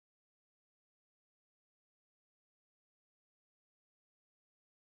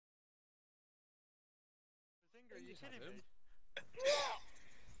Are you kidding me?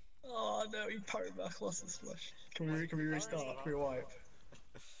 Oh no, he parried back, lost his flush. Can we restart? Can we wipe?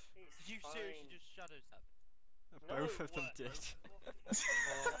 Did you seriously just shadow step? Both of them did.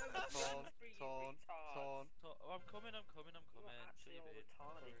 Torn. Oh, I'm coming. Actually all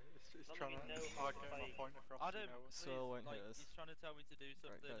retarded. It's Don't trying even to know how to get my play. point across. I don't. Swirl won't hit Like us. he's trying to tell me to do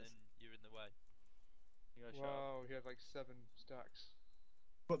something guys. and you're in the way. Wow, he had like 7 stacks.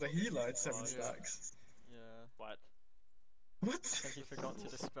 But the healer had 7 yeah. stacks. Yeah. What? What? I think he forgot to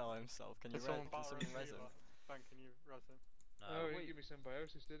dispel himself. Can you can someone res him? Ben, can you res him? Oh, No. he didn't give me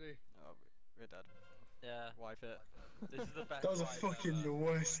symbiosis, did he? Oh, we're dead. Yeah. Wipe it. This is the best. That was a wipe fucking ever.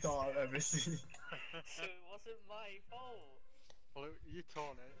 worst start I've ever seen. So it wasn't my fault. Well, you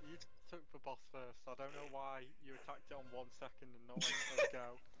torn it. You took the boss first. I don't know why you attacked it on 1 second and not letting it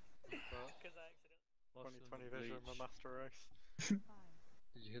go. But Because I accidentally. 2020 vision of my master race.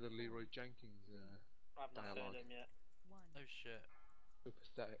 Did you hear the Leroy Jenkins I've not dialogue? heard him yet. Oh shit. So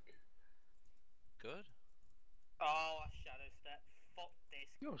pathetic. Good. Oh, a shadow step. Fuck this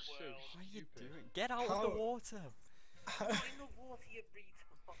You're world. so What are you stupid. doing? Get out How- of the water! Not in the water, you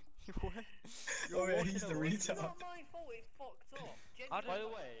retard. What? Oh yeah, he's the It's not retard. my fault, it fucked up. By Genuinely the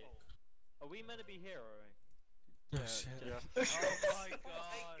my way, fault. are we meant to be heroing? Yeah, Yeah. Oh Oh my my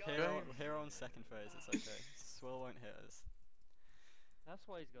god. God. Hero on second phase, it's okay. Swirl won't hit us. That's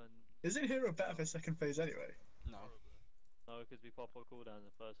why he's going. Isn't hero better for second phase anyway? No. No, because we pop our cooldown in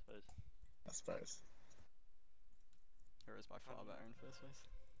the first phase. I suppose. Hero's by far better in first phase.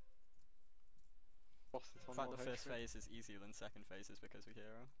 Boss is In on fact, more the first HP. phase is easier than second phase is because we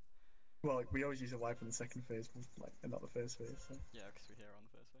hero. Well, like, we always use a wipe in the second phase, like, and not the first phase. So. Yeah, because we hero on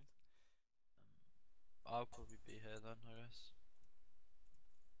the first phase. I'll probably be here then, I guess.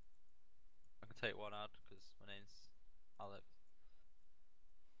 I can take one out because my name's Alex.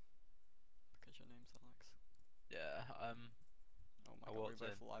 Because your name's Alex. Yeah, Oh my I god, we walked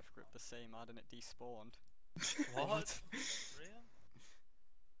both in. life grip the same ad and it despawned. What? Real?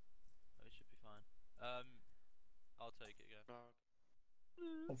 Oh, it should be fine. I'll take it again.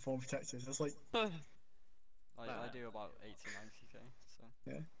 On form protectors, that's like, I do about 80-90k, so.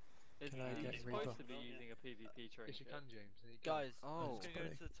 yeah. It's, Can I you're get supposed Reaper? to be using a PvP trinket. Yes, you can, James. There you go. Guys, Oh. I'm just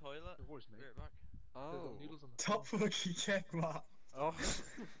gonna go to the toilet. It was me. Be right back. They've got Oh. noodles on the Top floor. fucking check mark. Oh.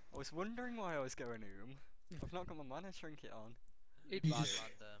 I was wondering why I was going I've not got my mana trinket on. Bad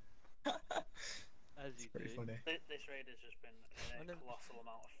man, As you Pretty do. funny. This raid has just been I a know- colossal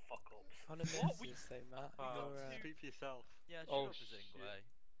amount of fuck ups. On a basis, though, Matt. Oh, You're, speak for yourself. Yeah, Oh, shut up, shit. Zingway.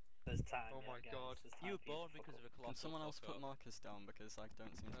 There's time. Oh yeah, my guys, God. there's time You were for born to fuck because of up. a colossal Can someone else fuck put up. Marcus down because I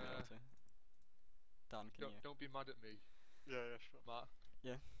don't seem to be able to. Dan, can you? Don't be mad at me, Yeah, sure. Matt.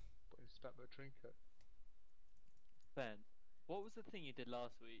 Yeah. But inspect my trinket. Ben, what was the thing you did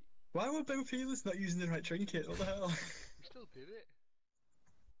last week? Why were both healers not using the right trinket? What the hell? We still did it.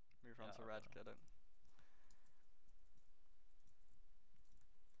 Move on Yeah, to I red, don't get it.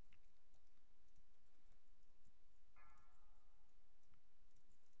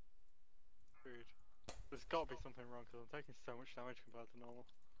 Dude, there's got to be something wrong because I'm taking so much damage compared to normal.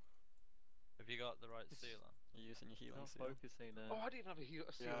 Have you got the right seal on? You're using your healing Not seal. focusing there. Oh, I didn't have a seal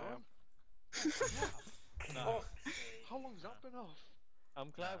Yeah, I on. am. Fuck's sake. How long's that been off? I'm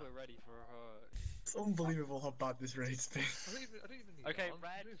glad we're ready for her. It's unbelievable how bad this raid's been. I don't even need Okay, it on.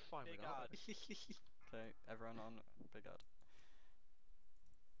 red, I'm doing fine big without ad. it. Okay, everyone on big ad.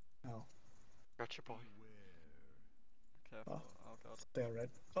 Oh, Gotcha, boy. Careful. Oh god. they are red.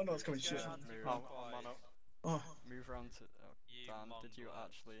 Oh no, it's coming shit. Yeah. Move, I'm on up. Oh, move around to. Oh, You Dan, did you mongrel.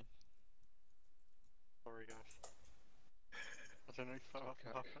 actually? Sorry, guys. I don't know if that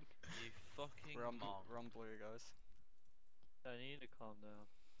Okay. happened. You fucking We're on, mong. we're on blue, guys. I need to calm down.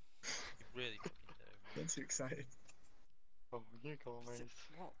 You really fucking do, man. I'm too excited. Oh, you call me.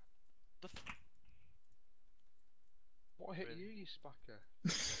 What? What hit Really? you, you spacker?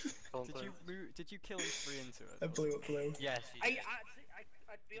 Did you move? Did you kill him 3 into it? I blew up blue. Yes, you I did. actually,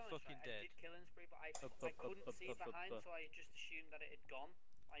 I'd be You honest, fucking right, I did. did kill Inspree, but I Up, couldn't see up, behind, up. so I just assumed that it had gone.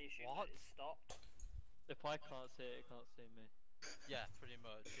 I assumed What? that it stopped. If I can't see it, it can't see me. Yeah, pretty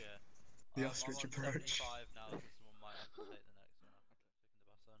much, yeah. The I'm ostrich on approach. 75 now, so someone might have to take the next one. I'm taking the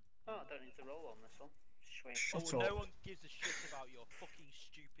bus on. Oh, I don't need to roll on this one. Sweet. Shut Oh, up. no one gives a shit about your fucking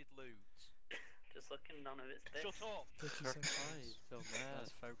stupid loot. Just looking, none of it's this. Shut up! Did you say Why are you so mad?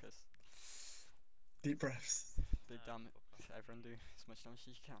 Let's focus. Deep breaths. Big No, damn. fuck off. Everyone do as much damage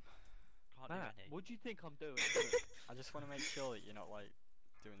as you can. Can't Matt, do any. what do you think I'm doing? I just want to make sure that you're not like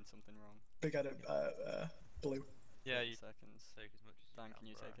doing something wrong. Big at blue. Yeah, 30 you seconds. take as much as you Dan, can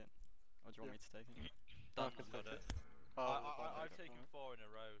you bro. take it? Or do you want me to take it? Dan's got it. I've taken 4 in a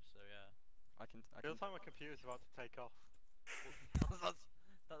row, so yeah. I can. Feels like my computer's about to take off.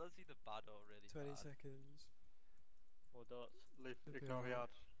 that's either bad or really 20 bad. seconds. Or dots. Leave, It'll be ignore the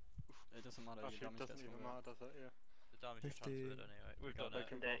alright. ad. It doesn't matter. Your Actually, it damage doesn't gets even converted. matter, does it? Yeah. The damage is 15. transferred anyway. We've done it.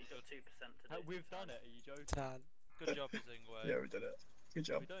 Taken You both. got 2% to do. We've done it. Are you joking? 10. Good job, Zingway. Yeah, we did it. Good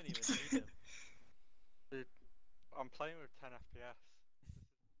job. We don't even need him. I'm playing with 10 FPS.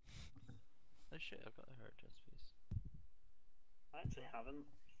 Oh shit, I've got the hurt chest piece. I actually haven't.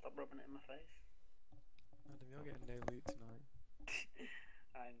 Stop rubbing it in my face. Adam, you're getting no loot tonight.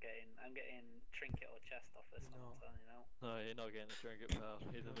 I'm getting trinket or chest off this You're one, not. you know. No, you're not getting the trinket, pal.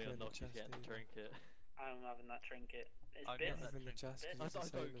 He's Not only getting the unlucky chest getting the either. trinket. I'm having that trinket. It's I'm Biss. getting that Even the chest This- is I the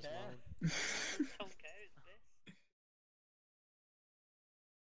don't same as care. mine. Don't care, it's Biss.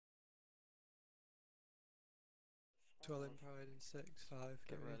 Twirling Pride in 6, 5.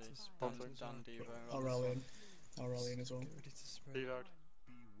 Get ready. to One spread second. as Dan well. Devo. I'll rally in. I'll rally in as well. Get ready to spread. Reload.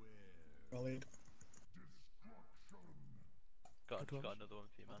 Rallied. Got Good one. another one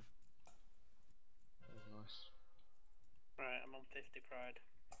for you, man. That was nice. Right, I'm on 50 pride.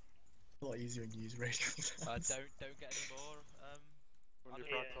 A lot easier when you use radial. Don't get any more. When I you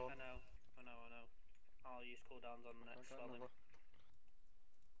don't- crack Yeah, on. I know. I'll use cooldowns on the I next got swelling. another.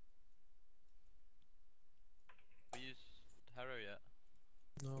 We used Hero yet?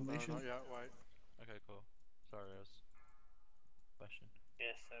 No, No, Nation. not yet, wait. Okay, cool. Sorry, I was question.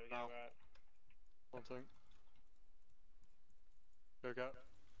 Yes, there we go, Now. right. One thing. Go get.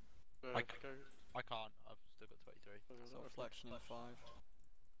 I Go. I can't. I've still got 23. So flexion in 5.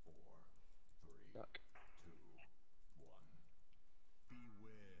 Back.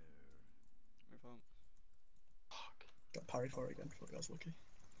 Move on. Fuck. Got parry for it again. Fuck, that's lucky.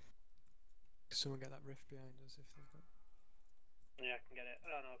 Can someone get that rift behind us if they've got Yeah, I can get it.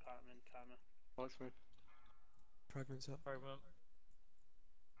 Oh no, I can't. I'm in timer. Likes me. fragments up? Fragment.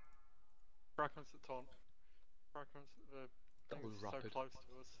 Fragments at taunt. Fragments at the That was things so rapid. close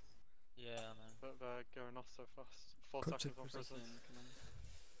to us. Yeah, man. But they're going off so fast. 4 Cut to seconds on Prison, prisons. come on.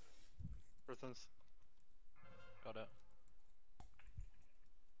 Prisons. Got it.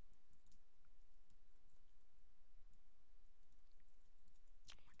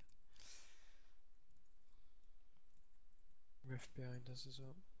 Rift behind us as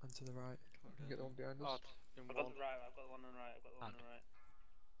well, and to the right. Can't Can you get get the one behind us? Odd. In I've got one. the right, I've got the one on the right, I've got the one on the right.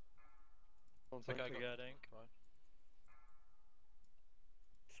 One thing. Okay, I got Forgetting. right.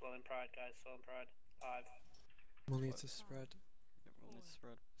 Swelling pride, guys, swelling pride. 5. We'll need to spread. Yep, we'll need to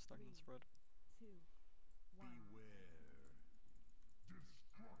spread. Stagnant spread.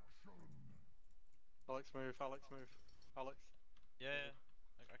 Alex move, Alex move. Alex. Yeah,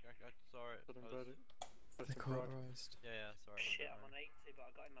 I saw it. Put him I was- ready. They're Press the pride. cauterized. Yeah, sorry. Shit, I'm on 80, but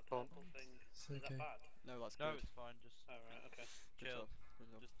I got in my Taunt. purple thing. It's Is that okay. bad? No, that's No, good. it's fine. Just Oh, right, okay. Good chill. job. Good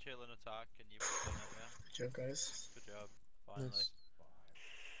job. Just chill and attack, and you've done it. Yeah. Good job, guys. Good job. Finally. Nice.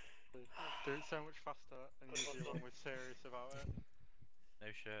 Do it so much faster and Good usually hustle. when we're serious about it. No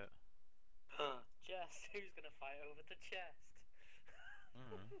shit. Chest, who's gonna fight over the chest?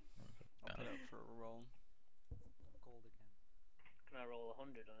 I'll put it up for a roll. Gold again. Can I roll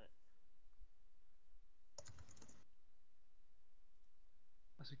 100 on it?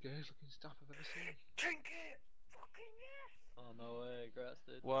 That's the gayest looking staff I've ever seen. Drink it! Fucking yes! Oh no way, Grats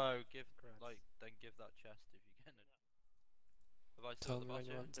did. Whoa, give Congrats. then give that chest if you can. Have I Tell still the me when boss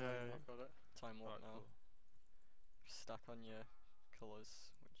you yet? want Yeah, time. yeah, up. got it. Time warp Alright, now. cool. Stack on your colours,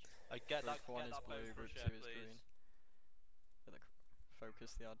 which I get group that. one Get is that blue, bow for a group share, 2 is please. green. Get the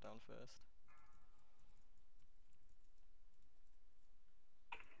focus the ad down first.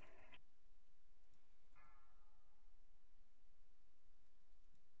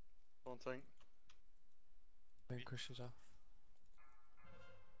 One thing. Vanquish is off.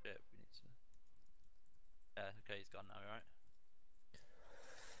 Shit, we need to. Yeah, okay, he's gone now, right?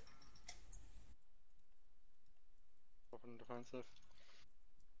 Open defensive.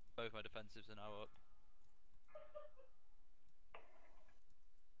 Both my defensives are now up.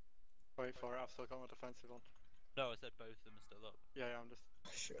 Wait for it, I've still got my defensive on. No, I said both of them are still up. Yeah, I'm just.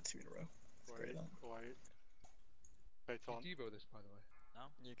 Shit, 2 in a row. It's great, Wait, that. wait. Okay, You taunt. Devo this, by the way.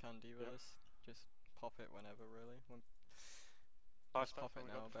 You can devo Yep. this. Just pop it whenever, really. I Just pop it we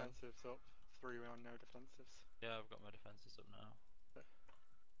now, got Ben. defensives up. 3 on no defensives. Yeah, I've got my defenses up now.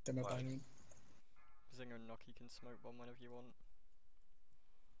 Demo Right. binary. Zinger and Noki can smoke bomb whenever you want.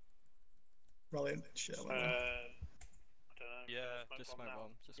 Rallying. Shit, I went there. I don't know. Yeah, Smoke Just bomb smoke now.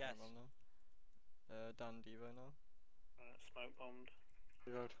 bomb. Just Yes. smoke bomb now. Dan Devo now. Smoke bombed.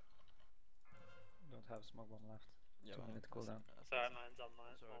 Reload. Don't have smoke bomb left. Yeah, 2 man, minute that's- cooldown. that's Sorry, easy. mine's on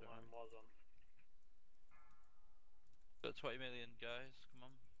mine. Sorry, Well, don't mine was on. Got 20 million, guys. Come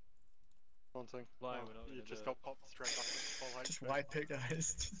on. One thing. Why Oh, we're not you gonna just do got popped straight back to full HP. Just wipe it,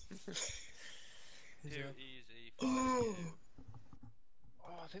 guys. He's Too up. easy for Oh. you.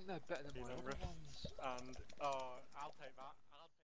 Oh, I think they're better than my Even other Rift. ones. And, oh, I'll take that.